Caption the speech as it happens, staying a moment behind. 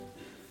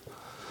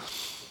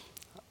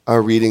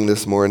Our reading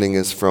this morning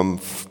is from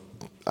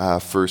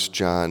 1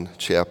 John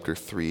chapter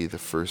 3, the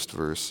first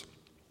verse.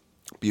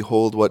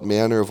 Behold, what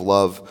manner of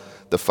love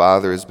the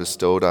Father has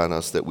bestowed on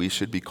us, that we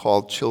should be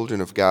called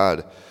children of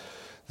God.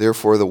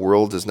 Therefore the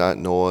world does not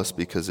know us,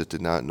 because it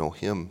did not know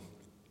him.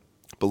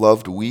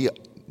 Beloved,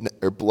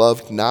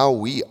 now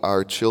we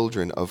are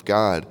children of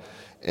God,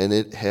 and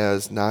it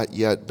has not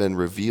yet been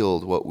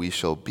revealed what we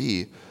shall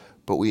be,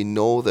 but we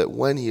know that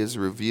when he is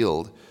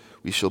revealed,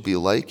 we shall be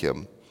like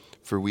him,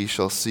 for we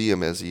shall see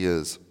him as he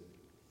is.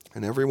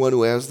 And everyone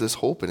who has this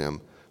hope in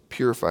him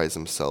purifies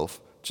himself,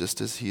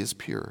 just as he is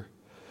pure.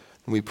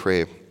 And we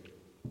pray,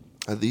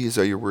 these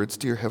are your words,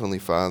 dear Heavenly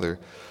Father.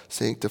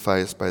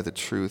 Sanctify us by the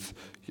truth.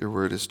 Your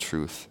word is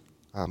truth.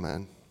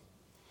 Amen.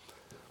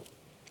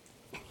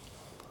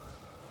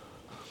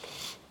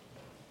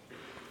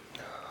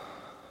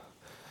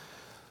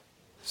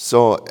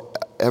 So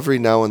every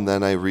now and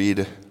then I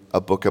read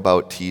a book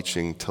about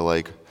teaching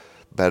to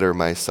better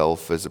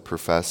myself as a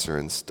professor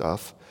and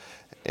stuff.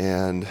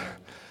 And,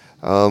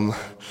 well,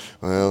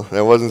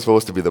 that wasn't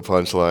supposed to be the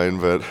punchline,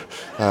 but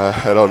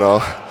I don't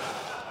know.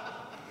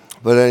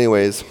 But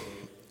anyways,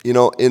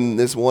 in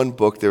this one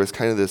book, there was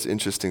kind of this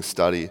interesting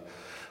study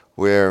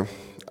where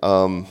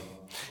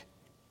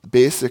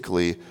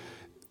basically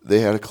they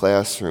had a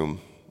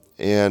classroom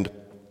and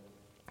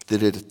they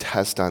did a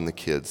test on the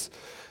kids.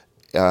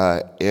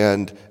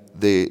 And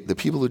the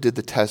people who did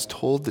the test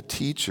told the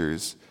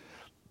teachers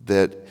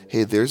that,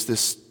 hey, there's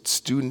this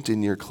student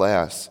in your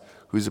class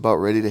who's about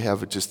ready to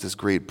have just this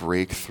great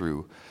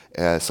breakthrough,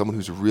 someone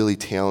who's really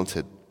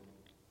talented.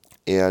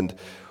 And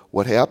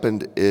what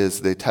happened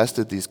is they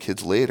tested these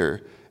kids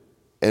later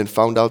and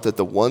found out that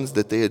the ones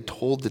that they had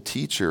told the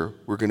teacher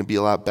were going to be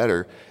a lot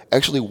better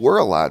actually were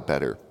a lot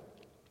better.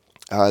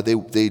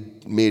 They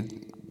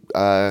made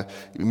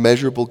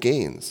measurable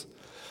gains.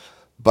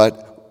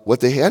 But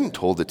what they hadn't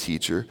told the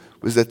teacher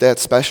was that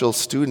special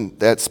student,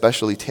 that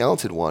specially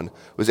talented one,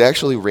 was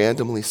actually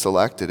randomly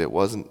selected. It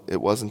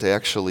wasn't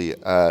actually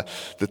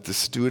that the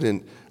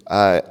student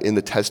in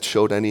the test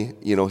showed any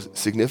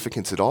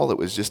significance at all. It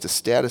was just a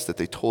status that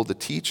they told the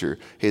teacher,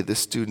 hey, this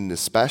student is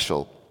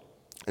special.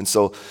 And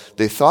so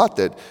they thought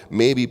that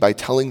maybe by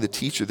telling the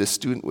teacher this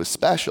student was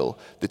special,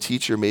 the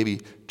teacher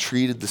maybe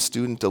treated the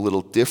student a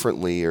little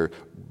differently or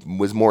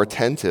was more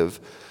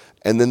attentive,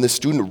 and then the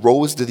student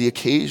rose to the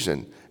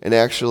occasion and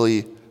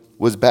actually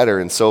was better.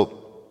 And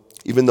so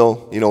even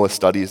though, with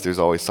studies, there's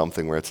always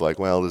something where it's like,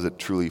 well, does it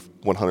truly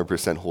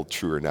 100% hold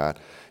true or not?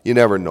 You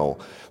never know.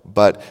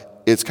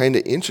 But it's kind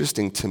of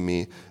interesting to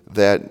me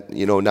that,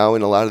 now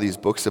in a lot of these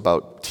books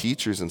about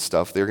teachers and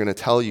stuff, they're going to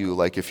tell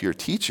you, if you're a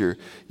teacher,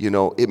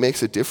 it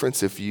makes a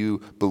difference if you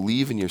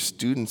believe in your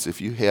students, if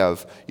you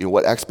have,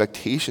 what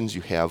expectations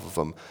you have of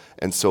them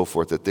and so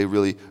forth, that they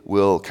really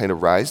will kind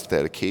of rise to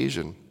that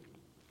occasion.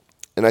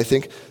 And I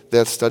think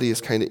that study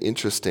is kind of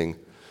interesting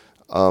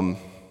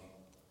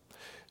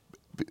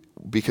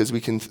because we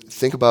can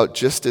think about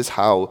just as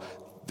how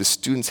the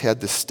students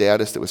had this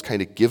status that was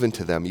kind of given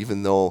to them,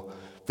 even though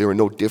they were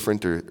no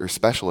different or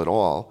special at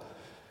all,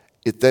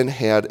 it then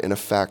had an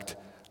effect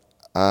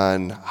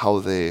on how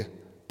they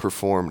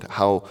performed,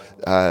 how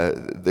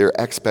their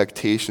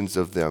expectations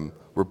of them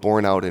were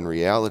borne out in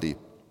reality.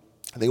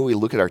 I think when we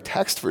look at our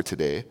text for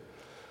today,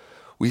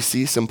 we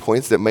see some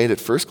points that might at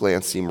first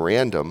glance seem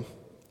random,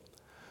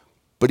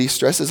 but he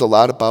stresses a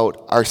lot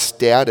about our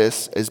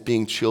status as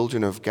being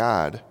children of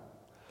God,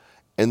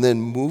 and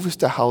then moves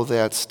to how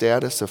that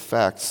status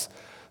affects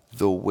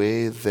the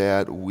way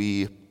that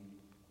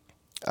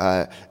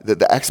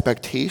the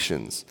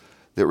expectations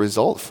that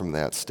result from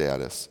that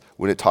status,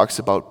 when it talks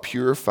about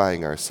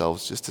purifying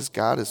ourselves just as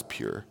God is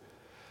pure.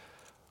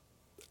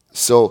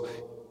 So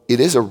it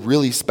is a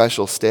really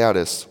special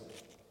status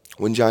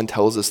when John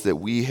tells us that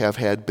we have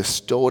had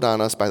bestowed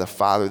on us by the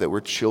Father that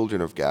we're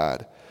children of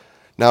God.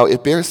 Now,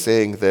 it bears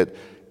saying that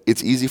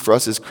it's easy for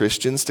us as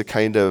Christians to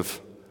kind of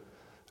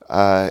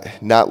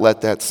not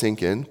let that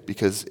sink in,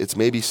 because it's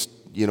maybe,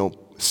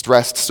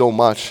 stressed so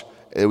much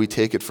that we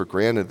take it for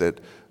granted that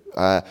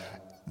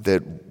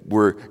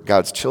we're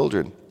God's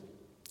children.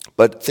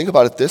 But think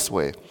about it this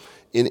way.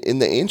 In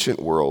the ancient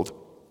world,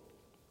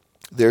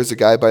 there's a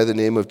guy by the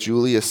name of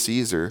Julius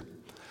Caesar,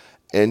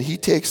 and he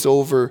takes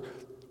over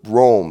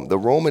Rome, the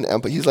Roman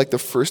Empire. He's like the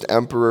first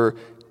emperor.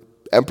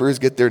 Emperors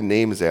get their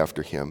names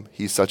after him.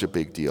 He's such a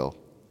big deal.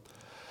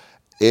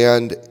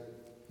 And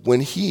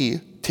when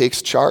he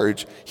takes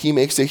charge, he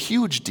makes a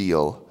huge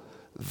deal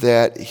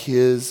that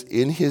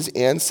in his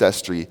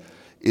ancestry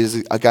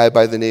is a guy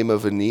by the name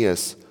of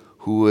Aeneas,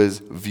 who was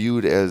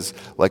viewed as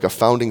like a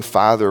founding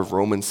father of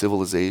Roman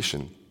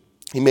civilization.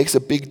 He makes a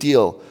big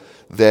deal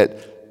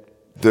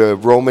that the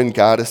Roman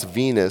goddess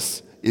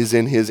Venus is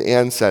in his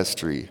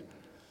ancestry.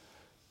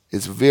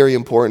 It's very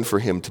important for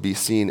him to be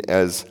seen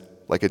as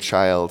like a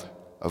child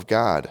of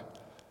God.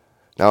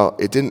 Now,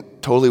 it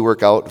didn't totally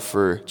work out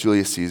for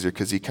Julius Caesar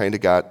because he kind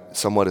of got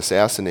somewhat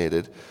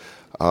assassinated,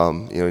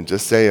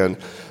 just saying.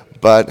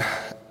 But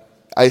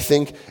I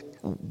think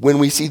when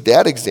we see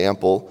that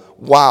example,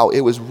 wow,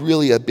 it was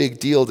really a big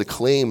deal to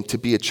claim to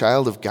be a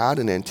child of God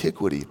in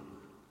antiquity.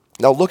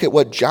 Now look at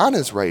what John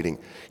is writing.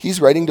 He's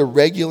writing to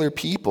regular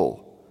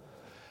people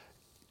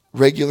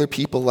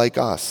like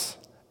us.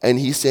 And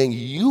he's saying,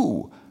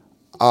 you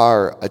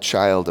are a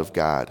child of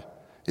God.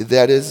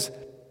 That is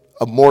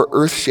a more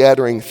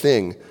earth-shattering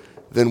thing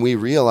than we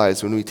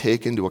realize when we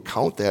take into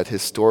account that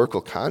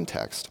historical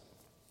context.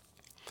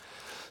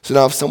 So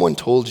now if someone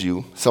told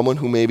you, someone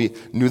who maybe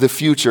knew the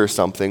future or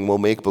something, we'll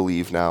make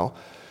believe now,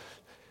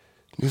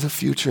 knew the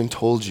future and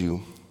told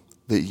you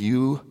that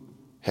you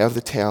have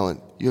the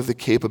talent, you have the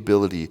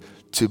capability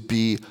to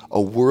be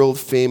a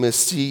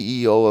world-famous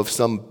CEO of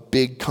some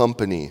big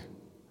company,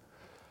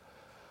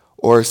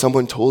 or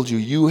someone told you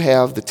you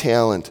have the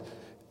talent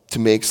to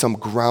make some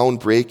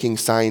groundbreaking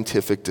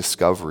scientific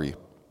discovery,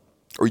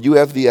 or you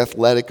have the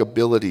athletic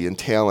ability and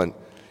talent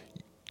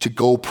to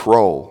go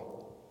pro,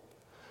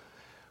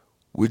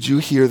 would you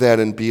hear that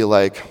and be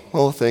like,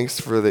 well, thanks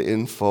for the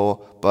info,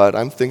 but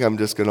I think I'm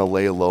just going to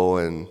lay low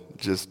and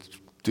just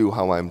do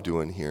how I'm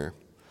doing here?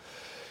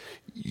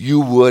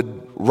 You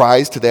would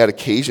rise to that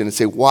occasion and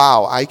say,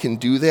 wow, I can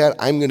do that,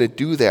 I'm going to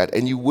do that.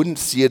 And you wouldn't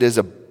see it as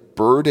a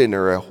burden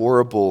or a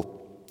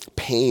horrible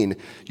pain.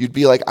 You'd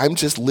be like, I'm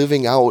just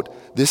living out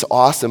this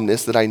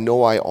awesomeness that I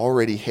know I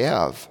already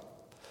have.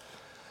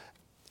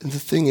 And the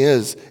thing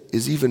is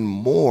even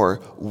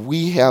more,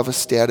 we have a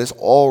status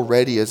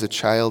already as a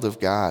child of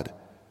God.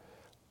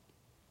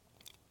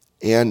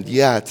 And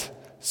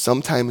yet,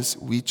 sometimes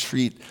we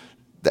treat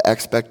the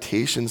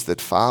expectations that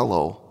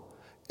follow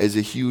as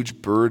a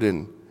huge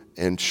burden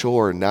and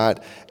chore,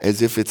 not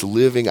as if it's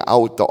living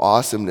out the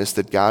awesomeness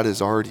that God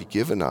has already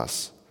given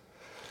us.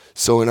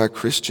 So in our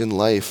Christian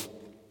life,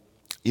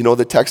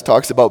 the text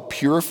talks about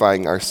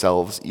purifying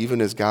ourselves even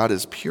as God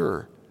is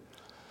pure.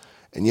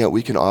 And yet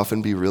we can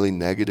often be really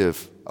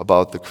negative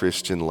about the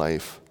Christian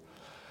life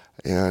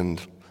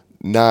and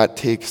not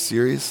take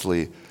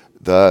seriously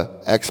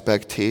the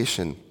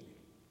expectation,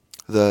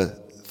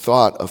 the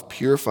thought of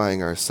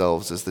purifying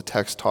ourselves as the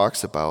text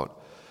talks about.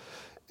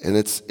 And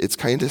it's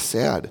kind of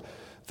sad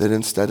that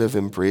instead of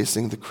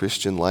embracing the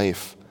Christian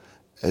life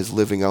as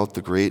living out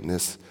the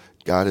greatness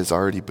God has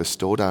already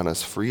bestowed on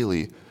us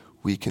freely,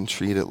 we can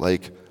treat it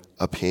like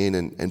a pain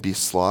and be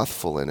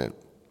slothful in it.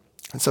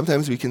 And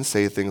sometimes we can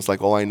say things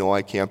like, oh, I know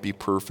I can't be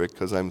perfect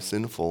because I'm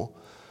sinful.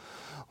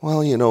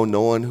 Well,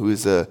 no one who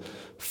is a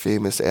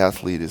famous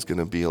athlete is going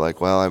to be like,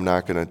 well, I'm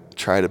not going to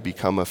try to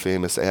become a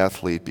famous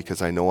athlete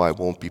because I know I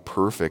won't be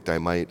perfect. I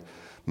might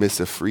miss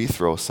a free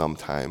throw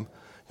sometime.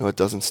 It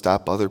doesn't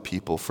stop other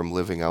people from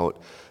living out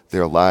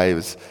their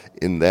lives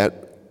in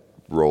that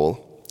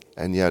role.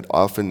 And yet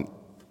often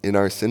in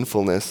our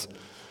sinfulness,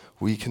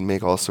 we can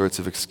make all sorts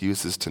of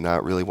excuses to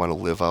not really want to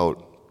live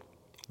out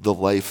the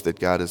life that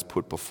God has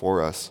put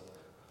before us.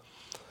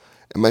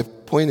 And my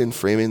point in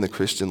framing the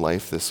Christian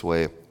life this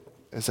way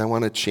is I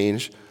want to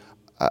change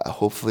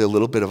hopefully a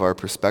little bit of our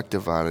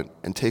perspective on it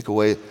and take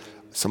away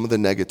some of the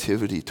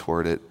negativity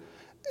toward it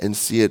and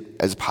see it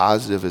as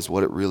positive as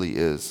what it really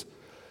is.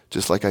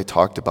 Just like I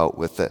talked about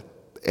with the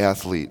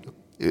athlete.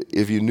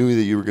 If you knew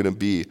that you were going to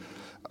be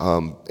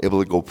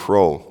able to go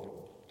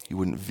pro, you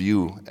wouldn't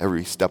view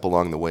every step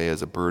along the way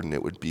as a burden.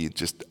 It would be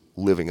just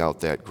living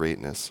out that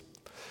greatness.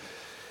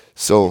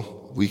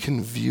 So we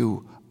can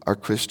view our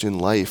Christian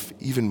life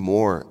even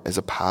more as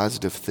a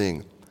positive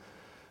thing,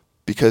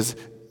 because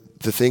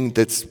the thing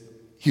that's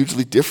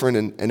hugely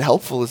different and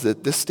helpful is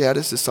that this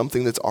status is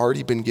something that's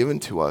already been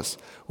given to us.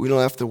 We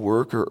don't have to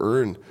work or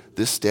earn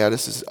this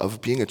status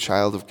of being a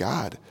child of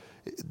God.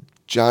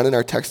 John in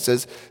our text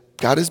says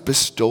God has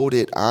bestowed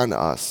it on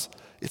us.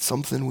 It's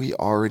something we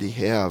already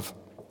have.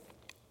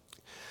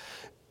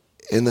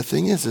 And the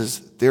thing is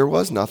there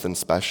was nothing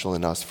special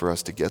in us for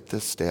us to get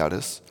this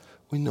status.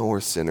 We know we're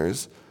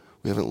sinners.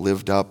 We haven't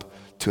lived up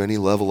to any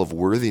level of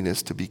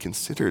worthiness to be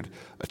considered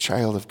a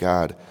child of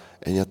God.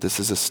 And yet this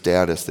is a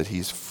status that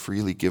he's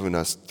freely given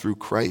us through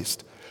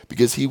Christ,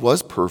 because he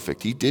was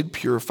perfect. He did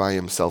purify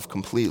himself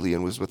completely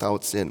and was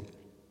without sin.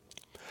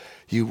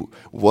 He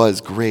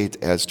was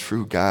great as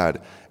true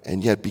God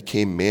and yet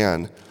became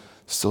man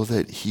so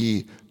that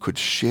he could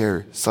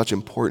share such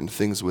important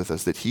things with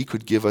us, that he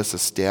could give us a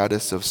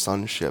status of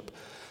sonship,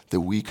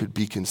 that we could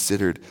be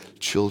considered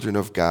children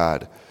of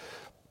God.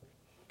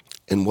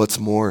 And what's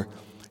more,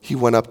 he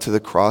went up to the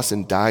cross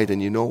and died,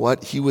 and you know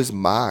what? He was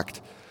mocked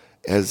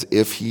as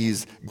if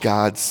he's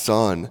God's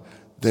son,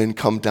 then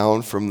come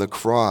down from the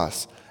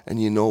cross.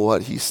 And you know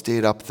what? He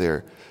stayed up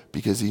there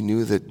because he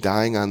knew that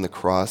dying on the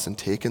cross and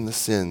taking the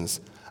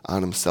sins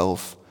on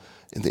himself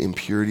and the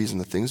impurities and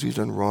the things we've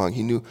done wrong,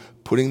 he knew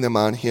putting them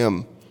on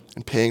him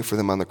and paying for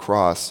them on the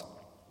cross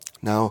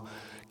now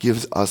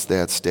gives us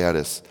that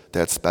status,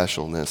 that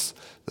specialness,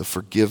 the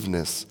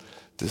forgiveness,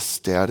 this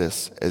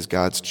status as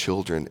God's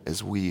children,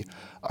 as we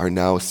are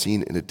now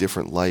seen in a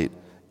different light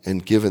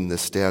and given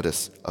this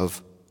status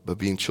of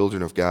being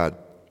children of God.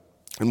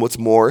 And what's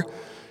more,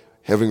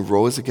 having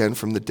rose again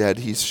from the dead,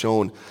 he's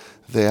shown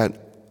that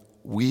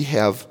we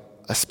have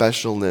a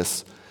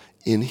specialness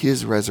in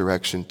his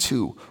resurrection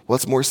too.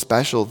 What's more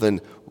special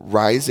than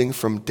rising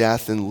from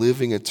death and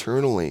living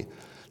eternally?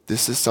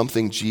 This is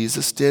something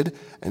Jesus did,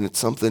 and it's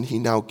something he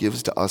now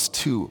gives to us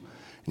too.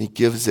 And he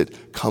gives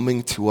it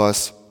coming to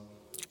us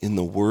in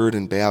the word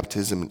and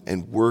baptism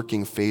and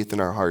working faith in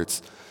our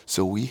hearts.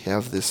 So we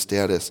have this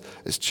status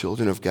as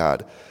children of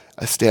God,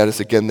 a status,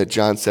 again, that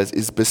John says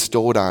is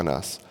bestowed on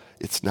us.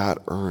 It's not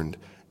earned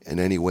in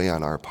any way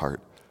on our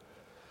part.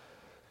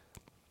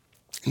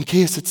 In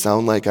case it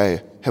sounds like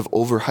I have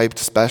overhyped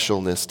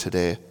specialness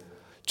today,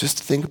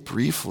 just think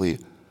briefly,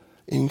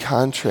 in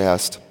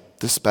contrast,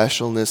 the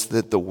specialness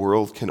that the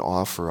world can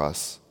offer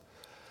us.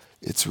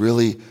 It's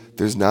really,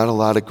 there's not a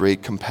lot of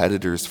great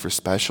competitors for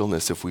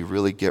specialness if we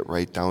really get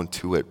right down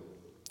to it.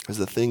 Because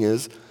the thing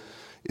is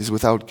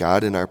without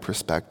God in our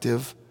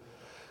perspective,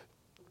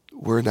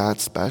 we're not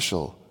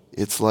special.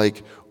 It's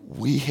like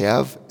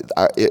without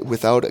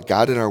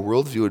God in our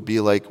worldview, it would be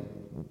like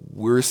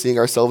we're seeing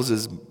ourselves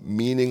as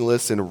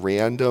meaningless and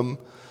random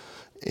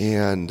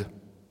and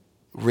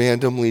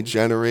randomly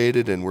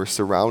generated, and we're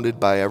surrounded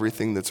by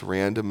everything that's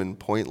random and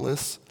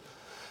pointless.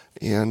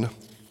 And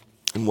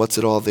what's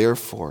it all there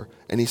for?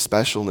 Any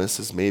specialness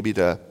is maybe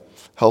to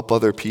help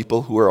other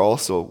people who are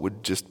also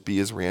would just be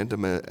as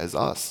random as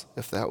us,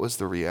 if that was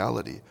the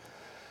reality.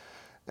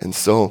 And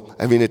so,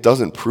 it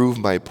doesn't prove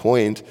my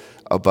point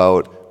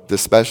about the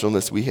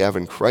specialness we have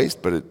in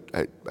Christ, but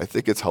I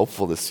think it's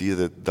helpful to see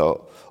that the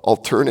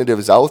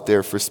alternatives out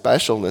there for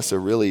specialness are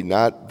really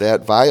not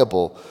that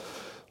viable.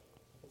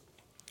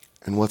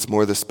 And what's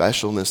more, the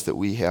specialness that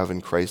we have in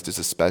Christ is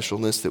a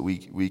specialness that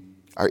we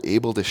are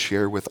able to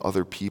share with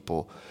other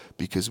people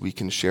because we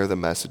can share the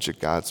message of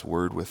God's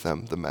word with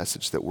them, the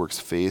message that works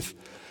faith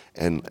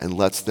and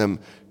lets them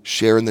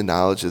share in the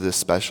knowledge of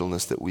this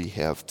specialness that we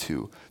have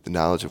too, the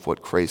knowledge of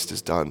what Christ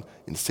has done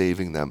in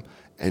saving them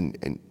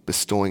and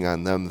bestowing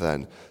on them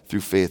then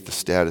through faith the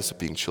status of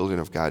being children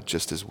of God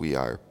just as we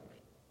are.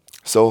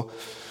 So,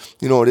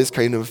 it is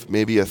kind of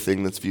maybe a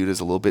thing that's viewed as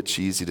a little bit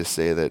cheesy to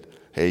say that,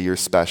 hey, you're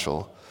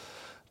special,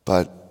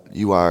 but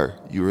you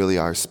really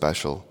are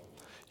special.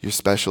 You're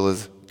special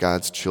as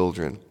God's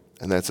children,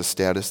 and that's a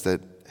status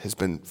that has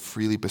been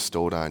freely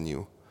bestowed on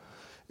you.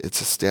 It's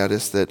a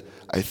status that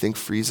I think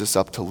frees us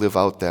up to live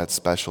out that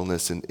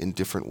specialness in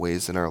different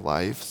ways in our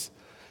lives,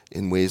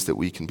 in ways that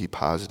we can be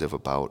positive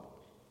about.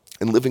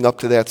 And living up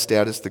to that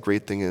status, the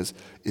great thing is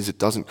it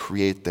doesn't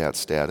create that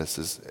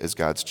status as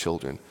God's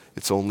children.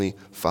 It's only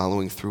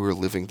following through or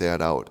living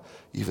that out,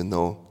 even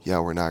though,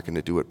 we're not going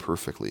to do it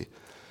perfectly.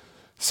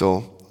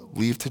 So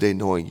leave today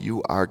knowing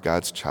you are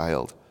God's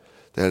child.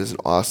 That is an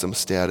awesome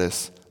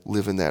status.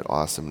 Live in that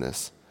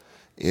awesomeness.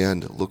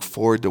 And look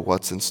forward to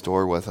what's in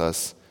store with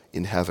us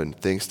in heaven,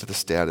 thanks to the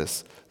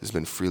status that has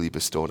been freely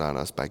bestowed on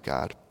us by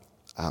God.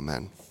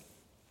 Amen.